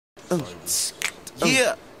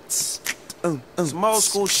Yeah. Some old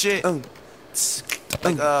school shit. Like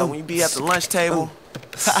when you be at the lunch table.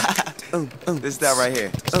 This is that right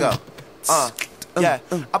here. Let's go. Yeah.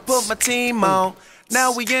 I put my team on.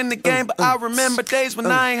 Now we in the game, but I remember days when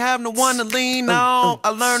I ain't have no one to lean on. I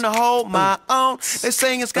learned to hold my own. They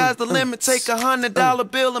saying sky's the limit. Take $100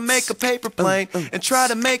 bill and make a paper plane and try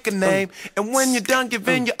to make a name. And when you're done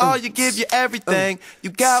giving you all, you give you everything.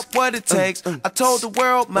 You got what it takes. I told the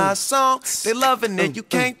world my song. They loving it. You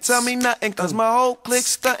can't tell me nothing, cause my whole clique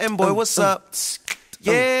stuntin'. Boy, what's up?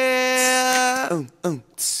 Yeah.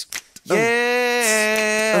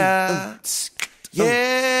 Yeah.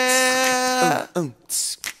 Yeah.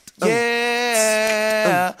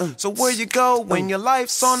 Yeah. So where you go when your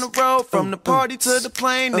life's on the road? From the party to the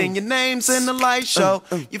plane and your name's in the light show.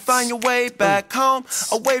 You find your way back home,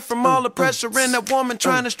 away from all the pressure and that woman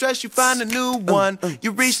trying to stress you. Find a new one.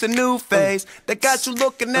 You reached a new phase that got you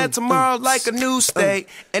looking at tomorrow like a new state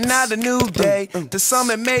and not a new day. To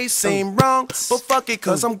some it may seem wrong, but fuck it,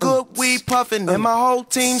 cause I'm good weed puffin' and my whole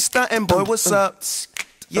team stuntin'. Boy, what's up?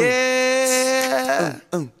 Yeah.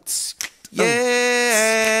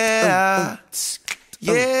 Yeah.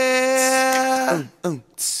 Yeah.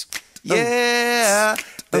 Yeah.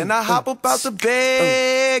 Then I hop up out the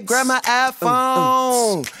bed, grab my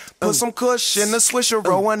iPhone, put some cushion, a swisher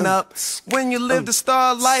rolling up. When you live the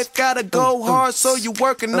star life, gotta go hard, so you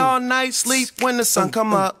working all night, sleep when the sun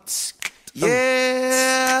come up.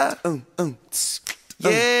 Yeah.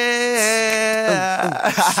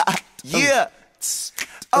 Yeah. Yeah.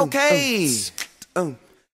 Okay.